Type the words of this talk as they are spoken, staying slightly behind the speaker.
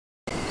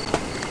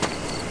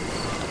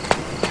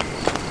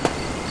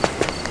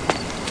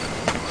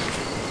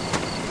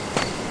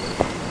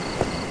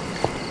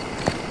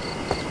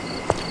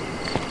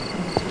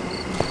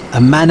A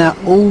manor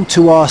all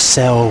to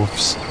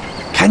ourselves.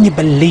 Can you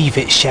believe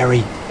it,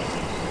 Sherry?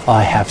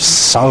 I have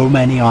so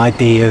many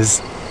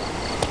ideas.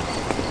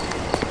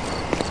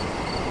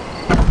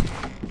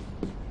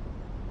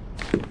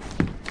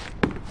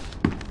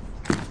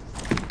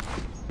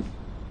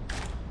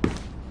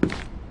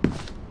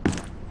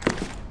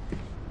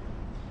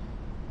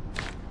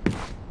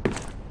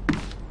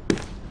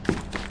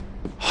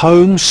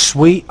 Home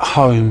sweet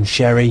home,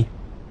 Sherry.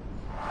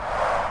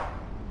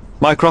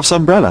 Mycroft's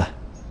umbrella,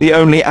 the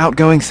only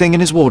outgoing thing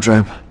in his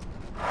wardrobe.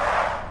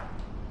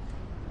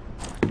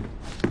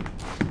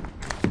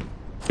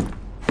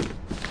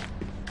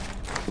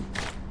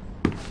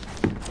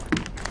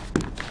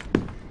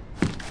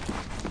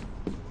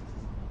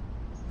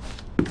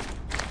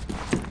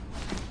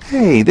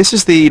 Hey, this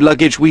is the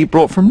luggage we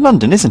brought from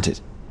London, isn't it?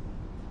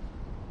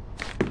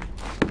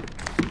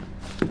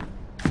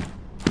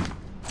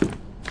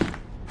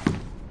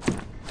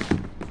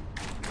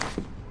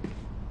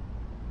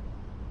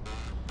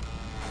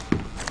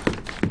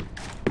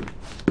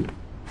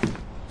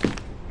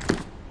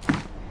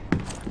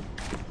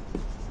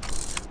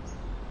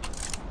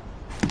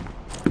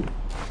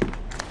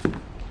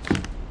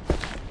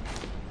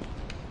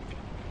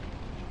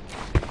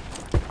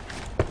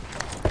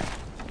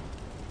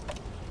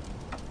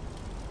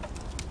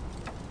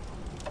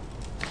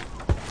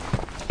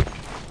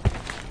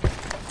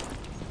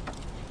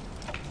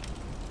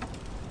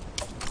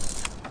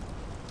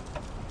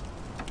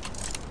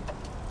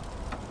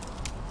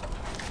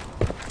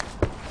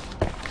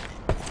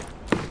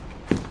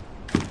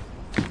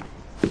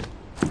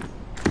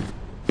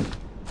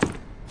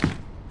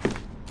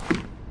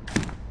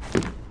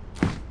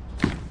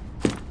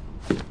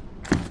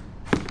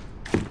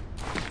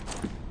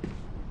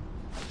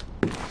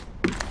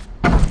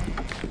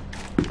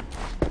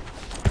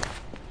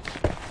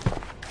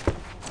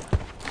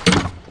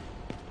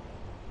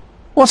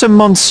 What a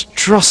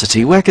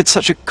monstrosity! Where could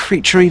such a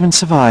creature even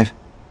survive?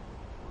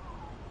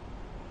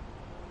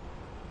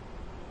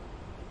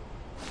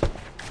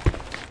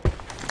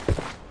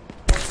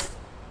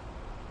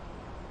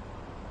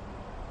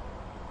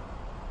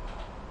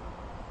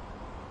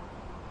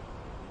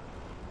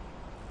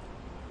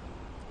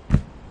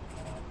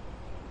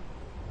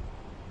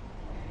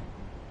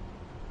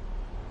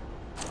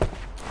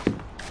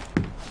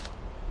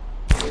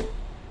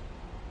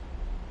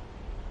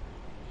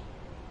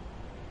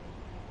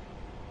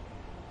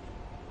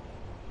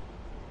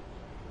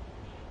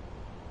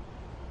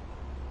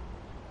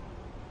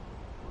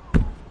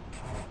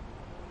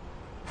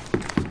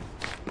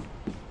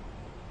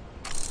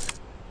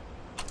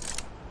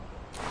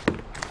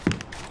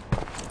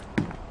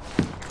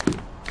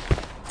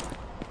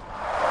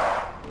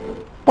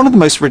 One of the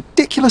most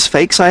ridiculous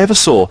fakes I ever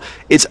saw.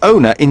 Its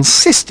owner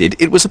insisted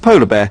it was a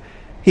polar bear.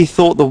 He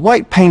thought the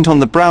white paint on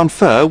the brown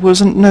fur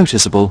wasn't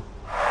noticeable.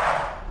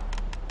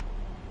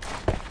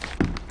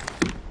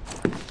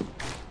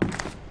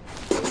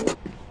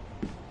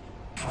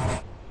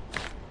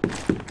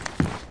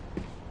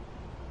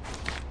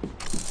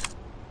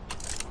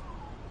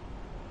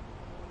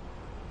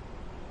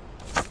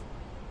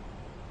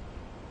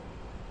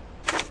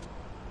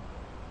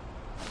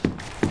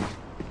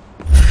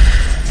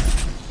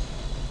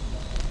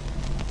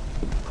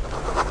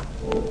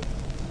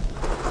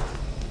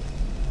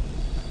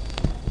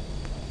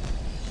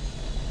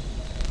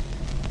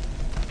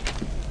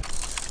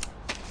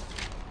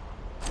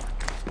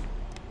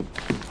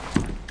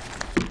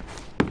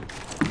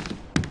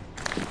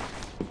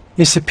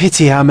 It's a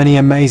pity how many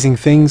amazing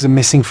things are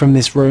missing from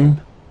this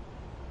room.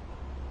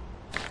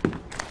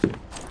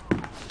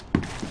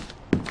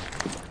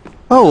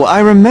 Oh, I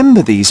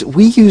remember these.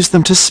 We used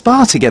them to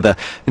spar together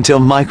until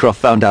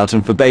Mycroft found out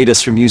and forbade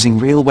us from using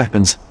real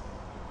weapons.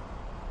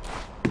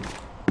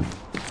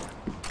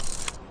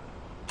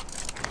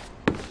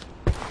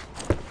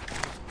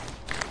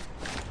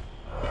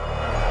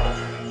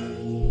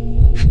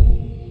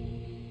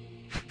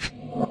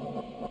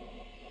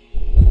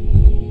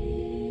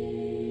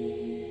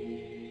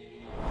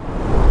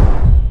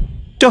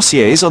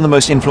 Dossiers on the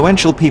most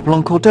influential people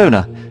on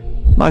Cordona.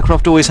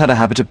 Mycroft always had a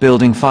habit of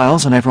building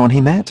files on everyone he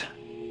met.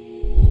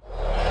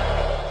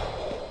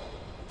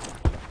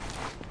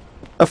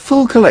 A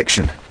full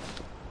collection.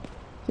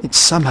 It's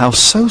somehow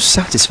so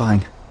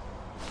satisfying.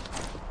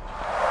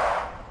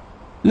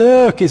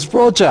 Look, it's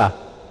Roger.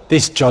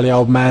 This jolly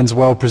old man's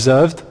well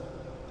preserved.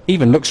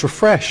 Even looks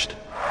refreshed.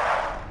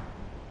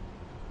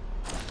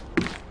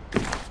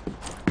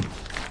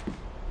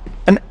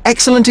 An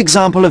excellent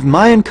example of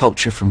Mayan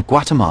culture from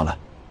Guatemala.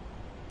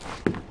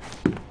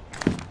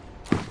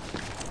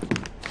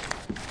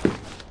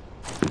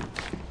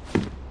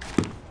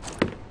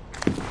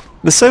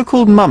 The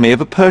so-called mummy of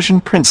a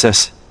Persian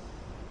princess.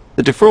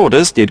 The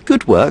defrauders did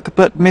good work,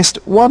 but missed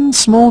one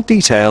small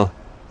detail.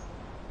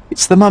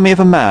 It's the mummy of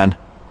a man.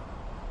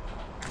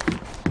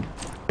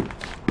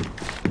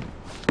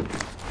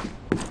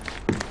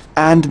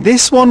 And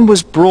this one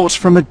was brought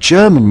from a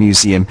German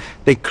museum.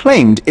 They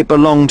claimed it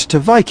belonged to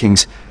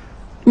Vikings.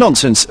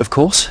 Nonsense, of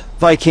course.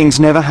 Vikings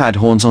never had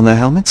horns on their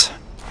helmets.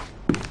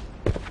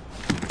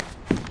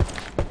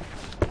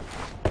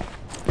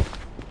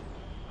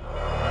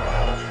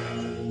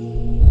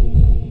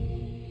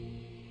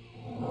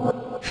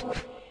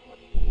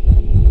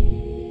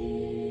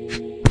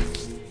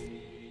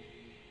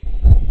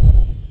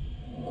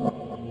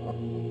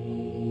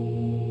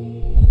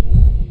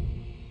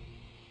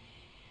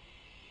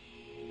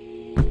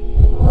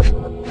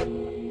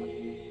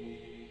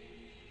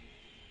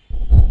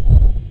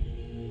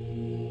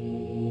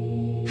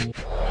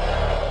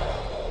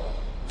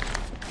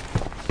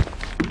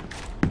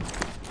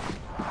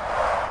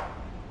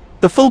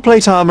 The full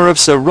plate armour of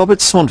Sir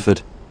Robert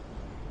Saunford.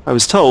 I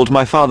was told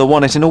my father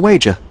won it in a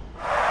wager.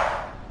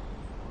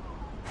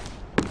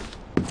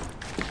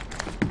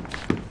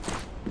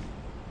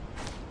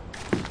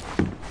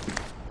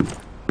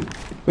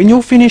 When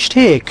you're finished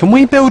here, can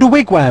we build a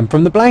wigwam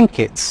from the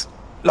blankets?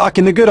 Like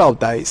in the good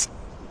old days?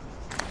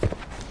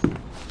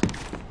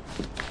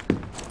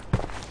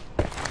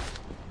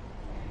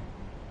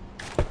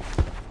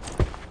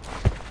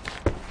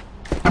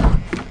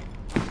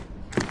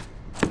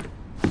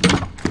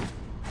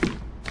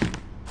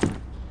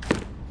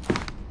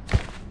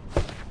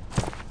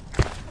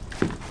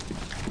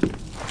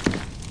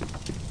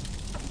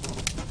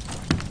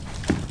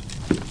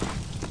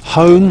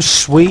 Home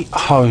sweet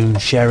home,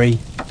 Sherry.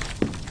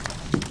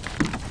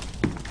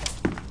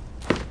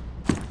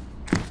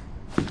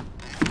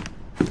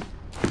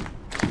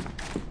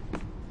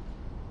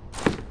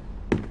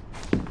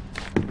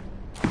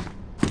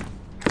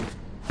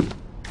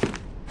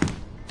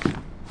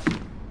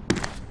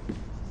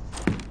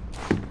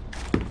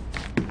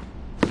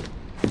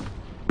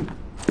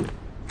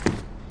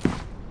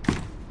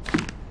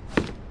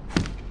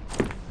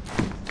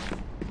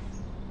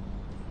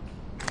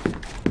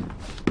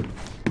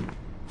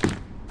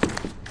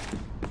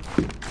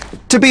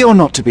 To be or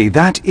not to be,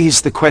 that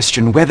is the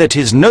question, whether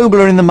 'tis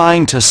nobler in the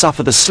mind to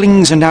suffer the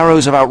slings and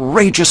arrows of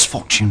outrageous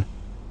fortune.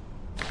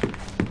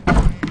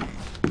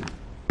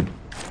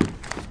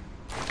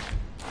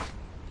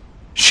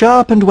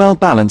 Sharp and well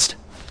balanced,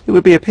 it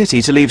would be a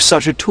pity to leave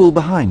such a tool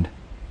behind.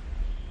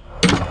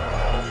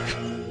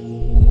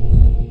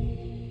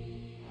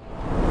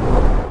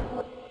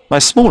 My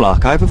small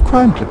archive of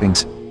crime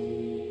clippings.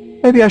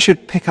 Maybe I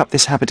should pick up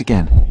this habit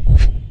again.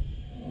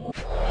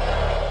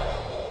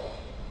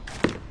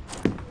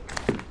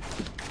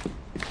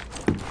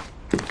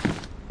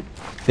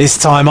 This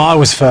time I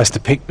was first to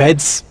pick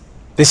beds.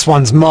 This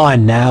one's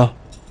mine now.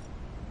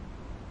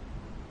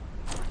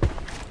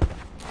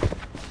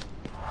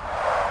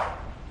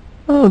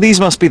 Oh, these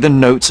must be the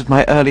notes of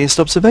my earliest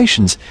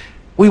observations.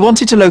 We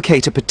wanted to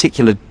locate a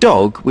particular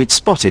dog we'd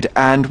spotted,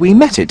 and we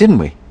met it, didn't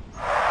we?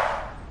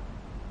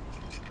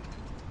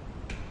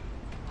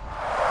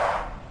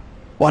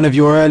 One of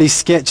your early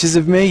sketches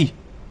of me.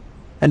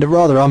 And a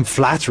rather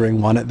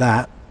unflattering one at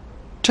that.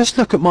 Just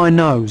look at my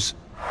nose.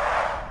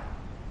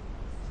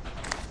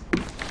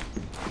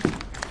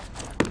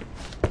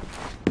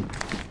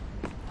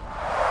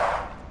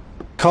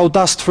 Coal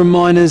dust from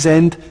Miner's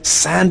End,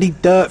 sandy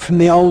dirt from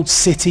the old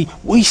city.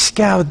 We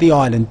scoured the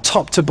island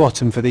top to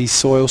bottom for these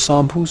soil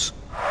samples.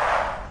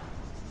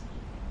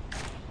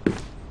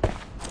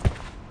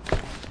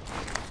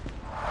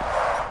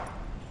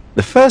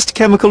 The first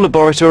chemical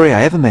laboratory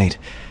I ever made.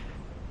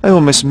 I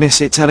almost miss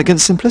its elegant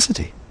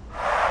simplicity.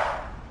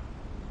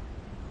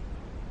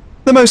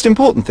 The most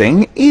important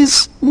thing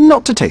is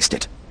not to taste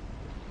it.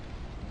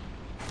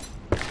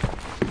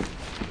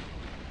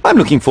 I'm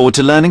looking forward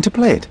to learning to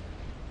play it,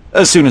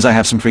 as soon as I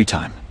have some free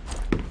time.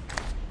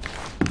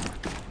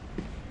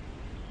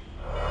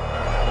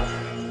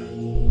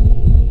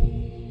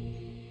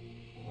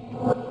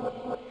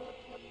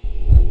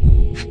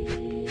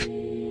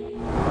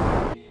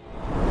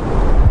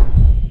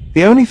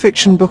 The only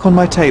fiction book on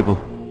my table.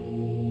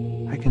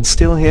 I can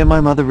still hear my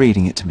mother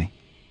reading it to me.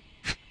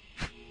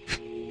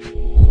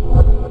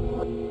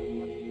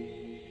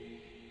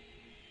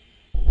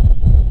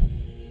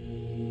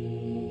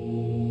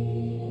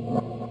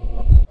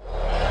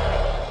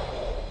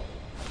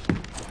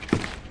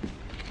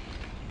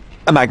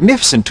 A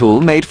magnificent tool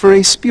made for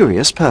a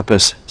spurious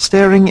purpose,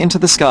 staring into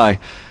the sky.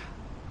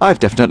 I've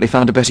definitely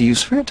found a better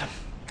use for it.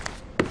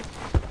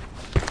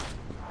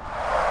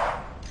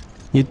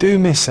 You do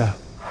miss her.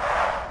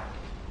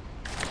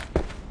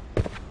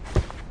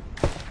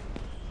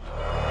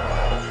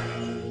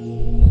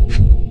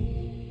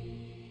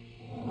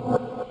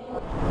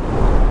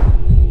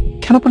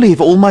 Cannot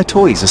believe all my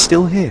toys are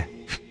still here.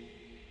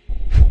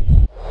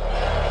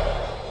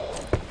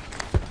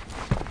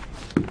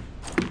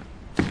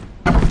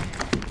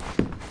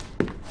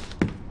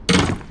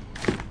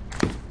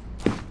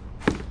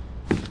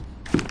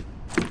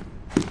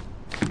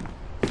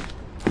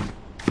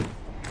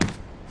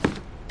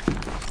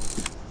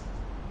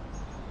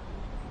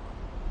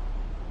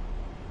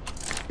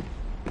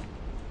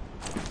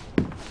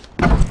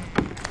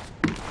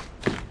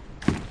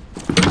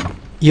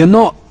 You're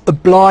not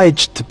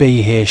obliged to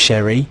be here,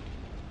 Sherry.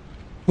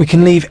 We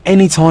can leave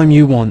any time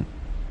you want.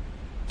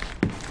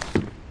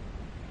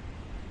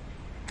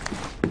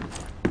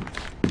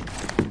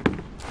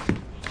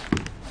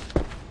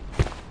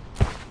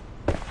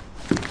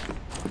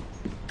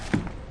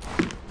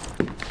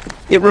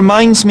 It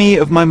reminds me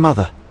of my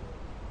mother.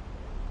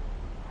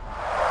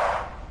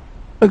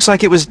 Looks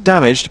like it was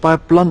damaged by a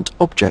blunt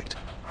object.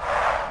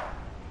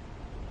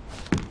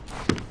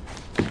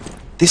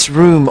 This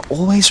room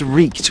always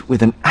reeked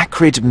with an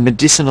acrid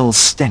medicinal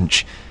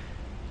stench.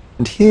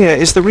 And here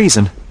is the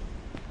reason.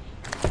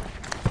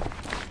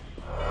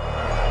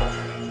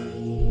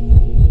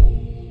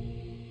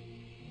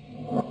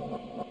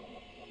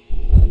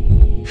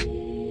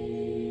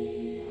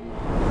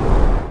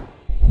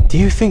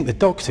 you think the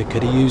doctor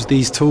could have used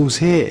these tools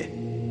here?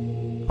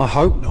 I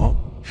hope not.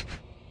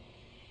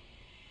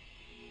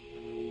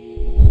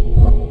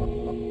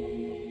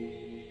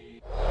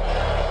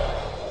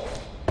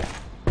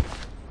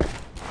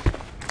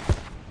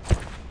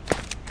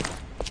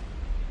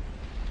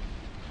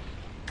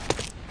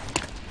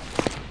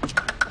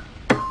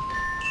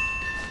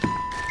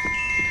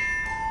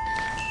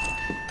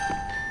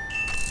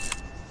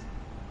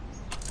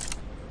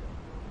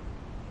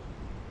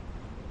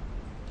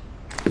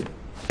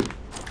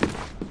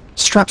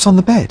 Straps on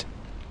the bed.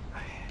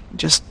 It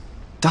just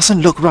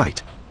doesn't look right.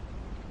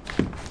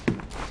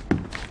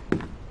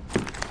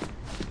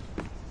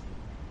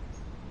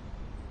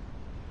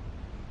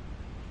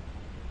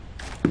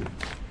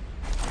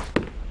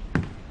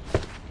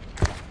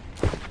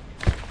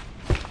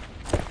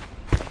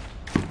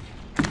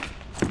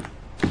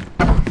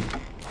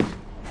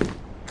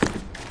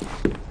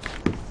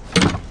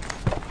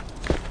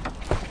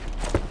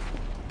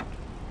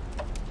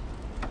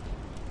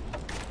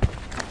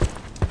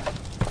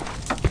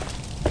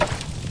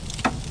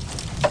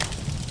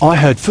 I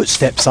heard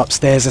footsteps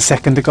upstairs a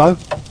second ago.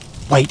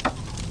 Wait,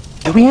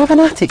 do we have an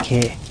attic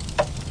here?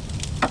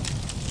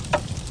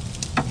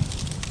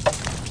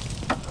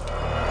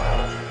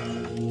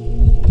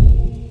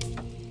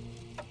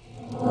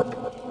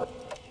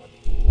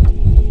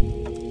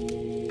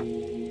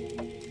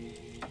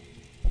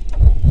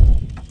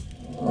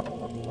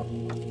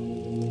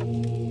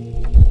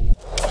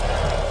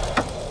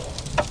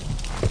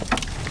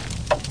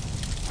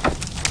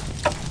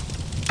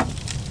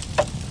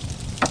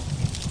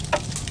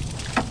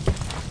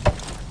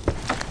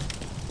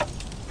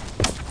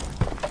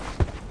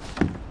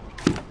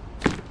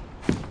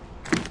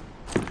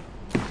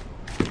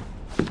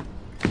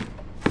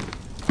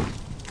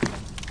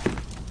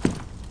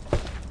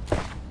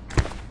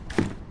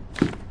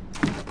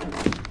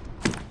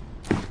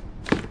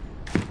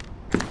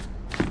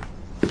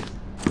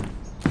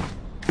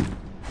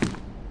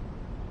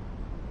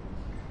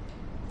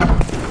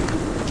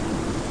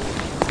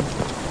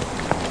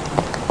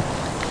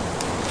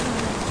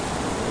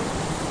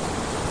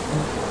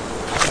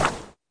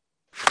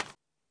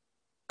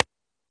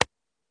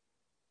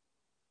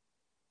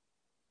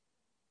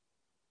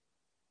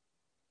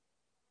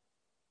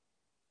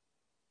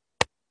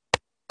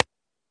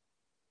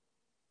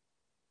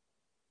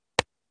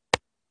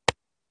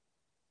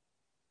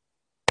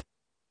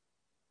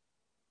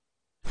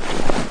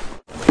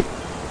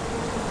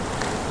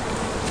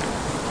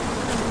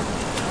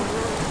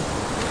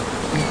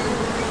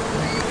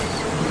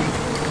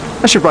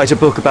 I should write a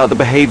book about the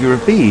behaviour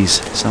of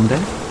bees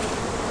someday.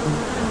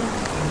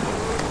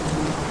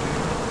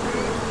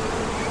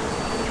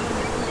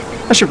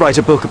 I should write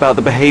a book about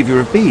the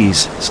behaviour of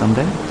bees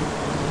someday.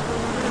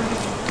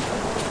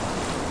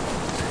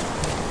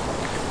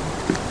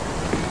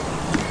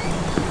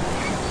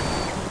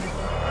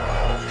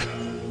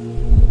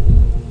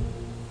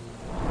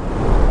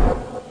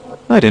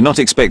 I did not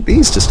expect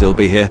these to still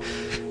be here.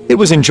 It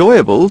was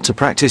enjoyable to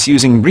practice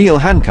using real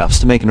handcuffs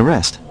to make an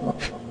arrest.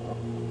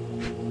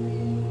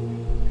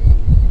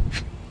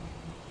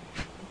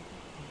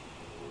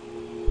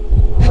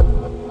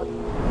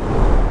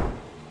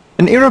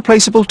 An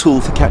irreplaceable tool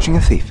for catching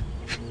a thief.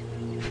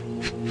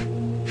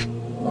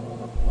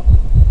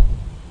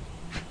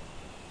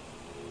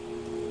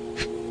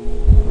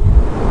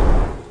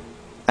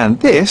 And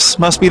this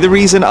must be the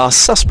reason our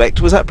suspect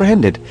was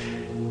apprehended.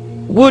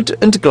 Wood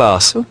and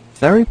glass, oh,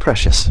 very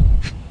precious.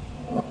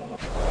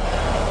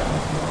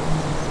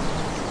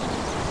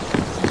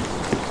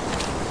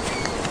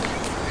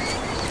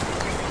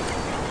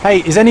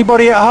 Hey, is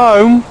anybody at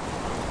home?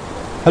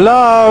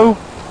 Hello?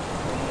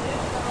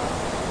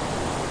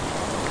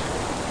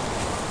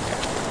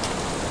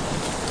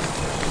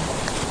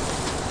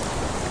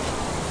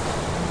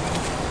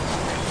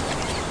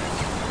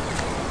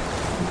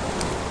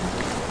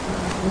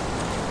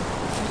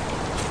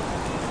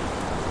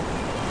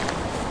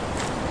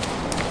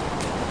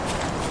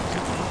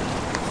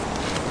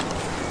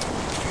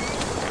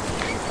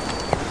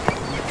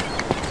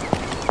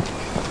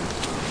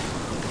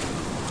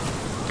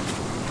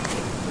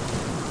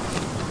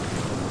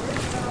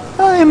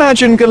 I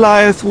imagine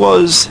Goliath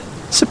was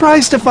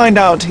surprised to find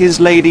out his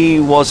lady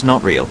was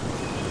not real.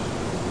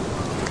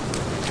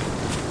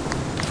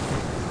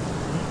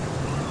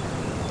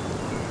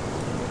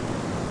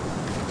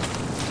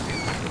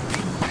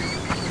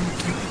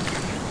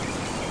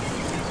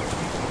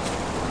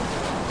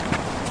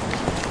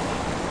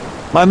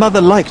 My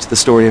mother liked the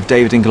story of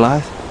David and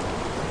Goliath.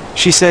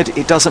 She said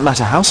it doesn't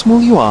matter how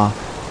small you are,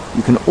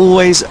 you can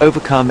always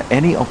overcome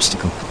any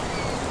obstacle.